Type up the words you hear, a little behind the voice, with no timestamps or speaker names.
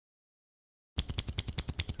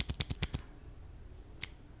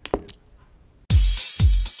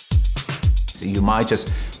So you might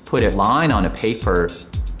just put a line on a paper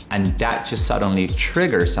and that just suddenly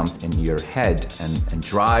triggers something in your head and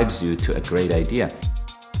drives you to a great idea.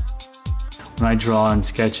 When I draw and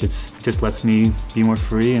sketch, it just lets me be more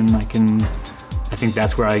free, and I think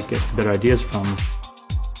that's where I get better ideas from.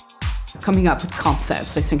 Coming up with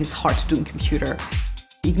concepts, I think it's hard to do in computer.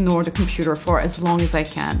 Ignore the computer for as long as I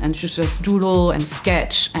can and just doodle and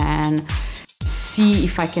sketch and see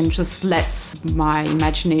if I can just let my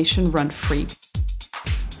imagination run free.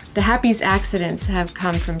 The happiest accidents have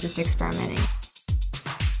come from just experimenting.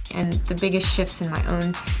 And the biggest shifts in my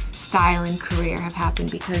own style and career have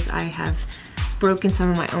happened because I have broken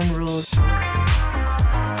some of my own rules.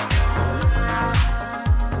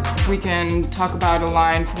 We can talk about a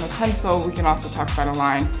line from a pencil, we can also talk about a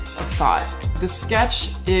line of thought. The sketch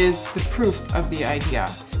is the proof of the idea.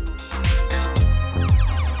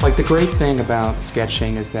 Like, the great thing about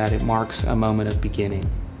sketching is that it marks a moment of beginning.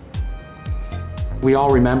 We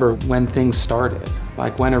all remember when things started,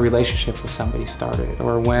 like when a relationship with somebody started,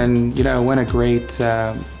 or when a great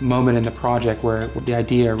moment in the project where the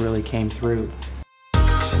idea really came through.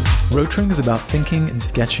 rOtring is about thinking and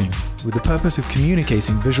sketching with the purpose of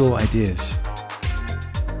communicating visual ideas.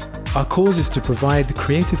 Our cause is to provide the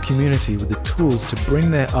creative community with the tools to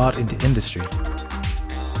bring their art into industry.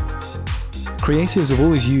 Creatives have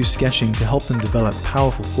always used sketching to help them develop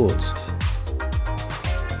powerful thoughts.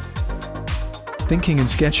 Thinking and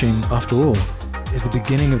sketching, after all, is the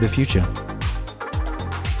beginning of the future.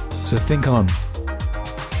 So think on.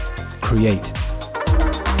 Create.